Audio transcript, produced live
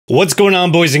What's going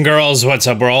on, boys and girls? What's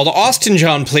up, world? Austin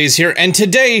John Plays here, and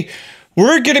today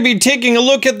we're going to be taking a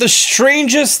look at the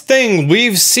strangest thing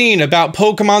we've seen about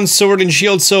Pokemon Sword and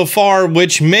Shield so far,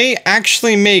 which may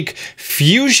actually make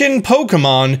fusion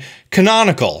Pokemon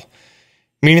canonical,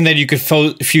 meaning that you could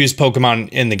fuse Pokemon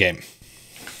in the game.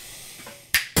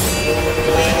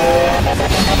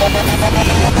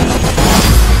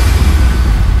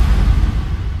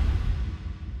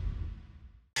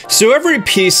 So every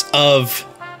piece of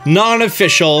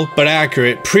non-official but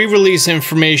accurate pre-release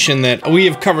information that we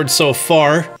have covered so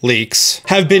far, leaks,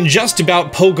 have been just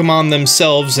about Pokemon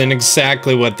themselves and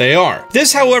exactly what they are.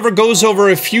 This, however, goes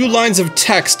over a few lines of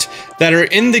text that are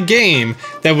in the game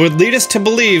that would lead us to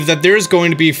believe that there is going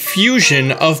to be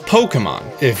fusion of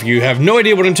Pokemon. If you have no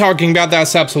idea what I'm talking about,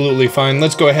 that's absolutely fine.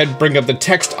 Let's go ahead and bring up the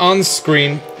text on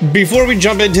screen. Before we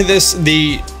jump into this,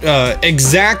 the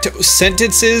exact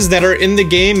sentences that are in the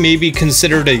game may be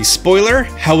considered a spoiler.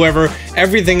 However,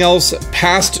 everything else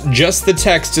past just the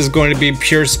text is going to be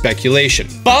pure speculation.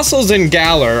 Fossils in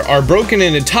Galar are broken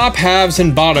into top halves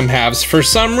and bottom halves for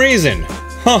some reason.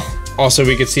 Huh. Also,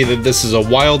 we can see that this is a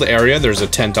wild area. There's a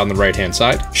tent on the right-hand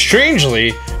side.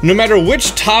 Strangely, no matter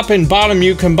which top and bottom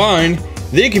you combine,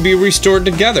 they can be restored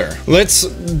together. Let's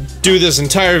do this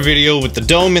entire video with the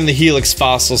Dome and the Helix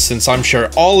fossil, since I'm sure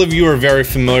all of you are very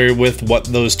familiar with what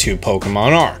those two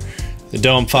Pokemon are. The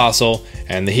Dome fossil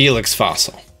and the Helix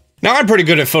fossil. Now, I'm pretty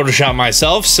good at Photoshop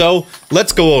myself, so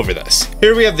let's go over this.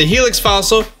 Here we have the Helix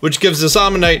fossil, which gives us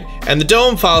Ammonite, and the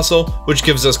Dome fossil, which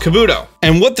gives us Kabuto.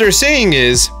 And what they're saying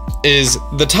is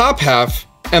the top half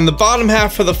and the bottom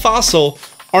half of the fossil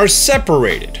are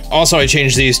separated. Also, I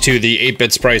changed these to the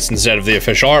 8-bit sprites instead of the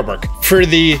official artwork. For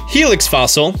the Helix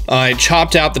fossil, I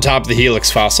chopped out the top of the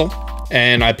Helix fossil,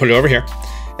 and I put it over here.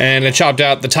 And I chopped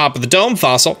out the top of the Dome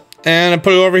fossil, and I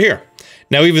put it over here.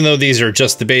 Now, even though these are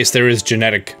just the base, there is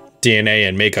genetic DNA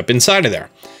and makeup inside of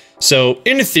there. So,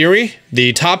 in theory,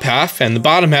 the top half and the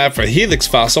bottom half of the Helix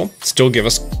fossil still give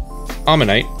us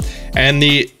Ammonite, and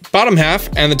the bottom half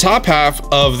and the top half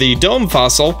of the Dome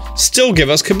fossil still give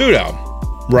us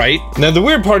Kabuto, right? Now, the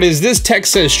weird part is this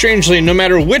text says, strangely, no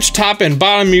matter which top and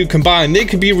bottom you combine, they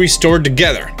can be restored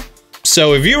together.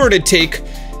 So, if you were to take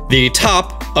the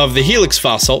top of the Helix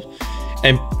fossil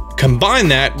and combine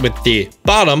that with the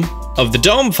bottom of the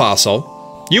Dome fossil,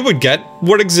 you would get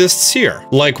what exists here.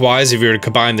 Likewise, if you were to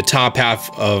combine the top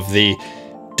half of the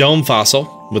Dome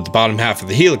fossil with the bottom half of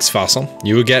the Helix fossil,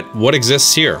 you would get what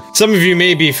exists here. Some of you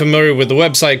may be familiar with the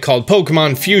website called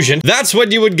Pokemon Fusion. That's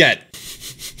what you would get.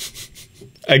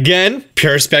 Again,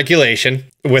 pure speculation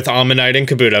with Ammonite and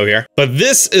Kabuto here. But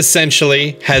this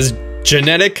essentially has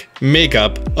genetic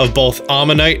makeup of both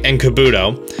Ammonite and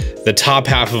Kabuto. The top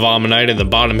half of Ammonite and the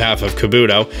bottom half of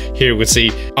Kabuto. Here we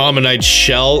see Ammonite's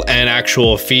shell and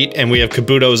actual feet, and we have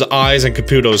Kabuto's eyes and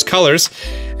Kabuto's colors.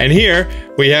 And here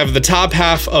we have the top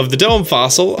half of the Dome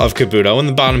fossil of Kabuto and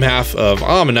the bottom half of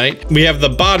Ammonite. We have the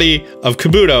body of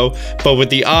Kabuto, but with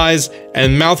the eyes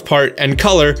and mouth part and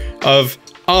color of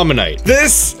Ammonite.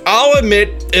 This, I'll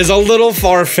admit, is a little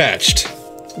far-fetched.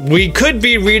 We could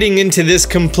be reading into this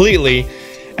completely,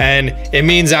 and it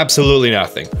means absolutely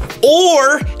nothing.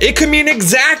 Or it could mean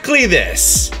exactly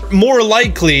this. More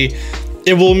likely,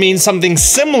 it will mean something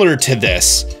similar to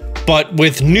this, but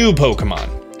with new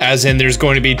Pokemon. As in, there's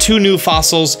going to be 2 new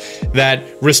fossils that,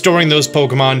 restoring those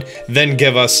Pokemon, then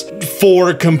give us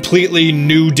 4 completely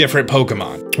new different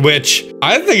Pokemon. Which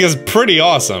I think is pretty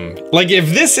awesome. Like,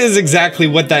 if this is exactly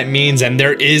what that means, and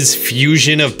there is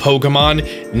fusion of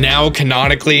Pokemon now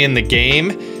canonically in the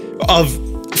game, of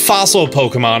fossil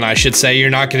Pokemon, I should say, you're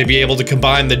not going to be able to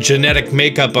combine the genetic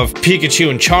makeup of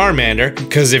Pikachu and Charmander,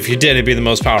 because if you did, it'd be the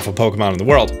most powerful Pokemon in the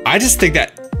world. I just think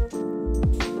that...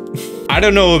 I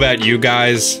don't know about you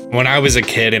guys. When I was a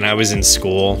kid and I was in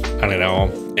school, I don't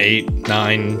know, 8,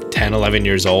 9, 10, 11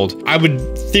 years old, I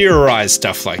would theorize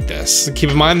stuff like this. Keep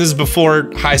in mind, this is before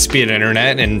high-speed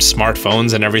internet and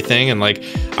smartphones and everything, and like,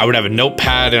 I would have a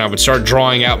notepad and I would start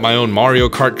drawing out my own Mario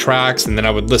Kart tracks, and then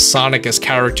I would list Sonic as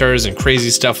characters and crazy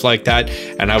stuff like that,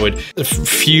 and I would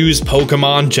fuse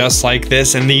Pokemon just like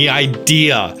this, and the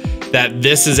idea that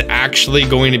this is actually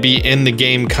going to be in the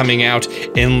game coming out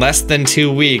in less than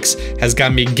 2 weeks has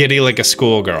got me giddy like a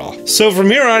schoolgirl. So from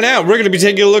here on out, we're going to be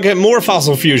taking a look at more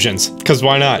fossil fusions, because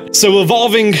why not? So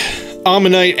evolving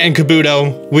Ammonite and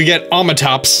Kabuto, we get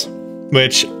Amatops,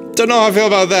 which, don't know how I feel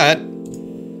about that.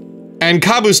 And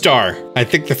Kabustar. I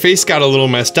think the face got a little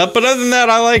messed up, but other than that,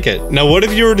 I like it. Now, what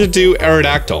if you were to do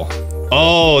Aerodactyl?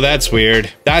 Oh, that's weird.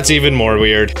 That's even more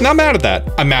weird. Not mad at that.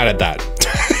 I'm mad at that.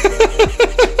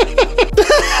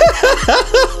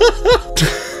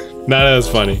 Not as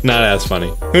funny. Not as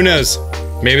funny. Who knows?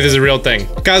 Maybe this is a real thing.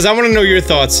 Guys, I want to know your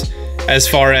thoughts as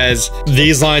far as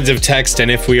these lines of text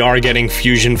and if we are getting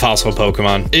fusion fossil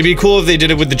Pokemon. It'd be cool if they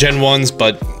did it with the Gen 1s,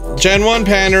 but Gen 1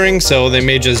 pandering, so they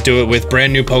may just do it with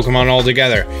brand new Pokemon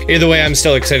altogether. Either way, I'm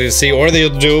still excited to see, or they'll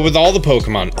do it with all the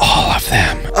Pokemon. All of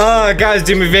them. Guys,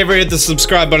 do me a favor, hit the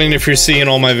subscribe button if you're seeing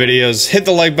all my videos. Hit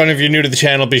the like button if you're new to the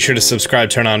channel. Be sure to subscribe,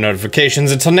 turn on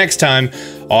notifications. Until next time,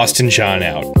 Austin Sean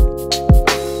out.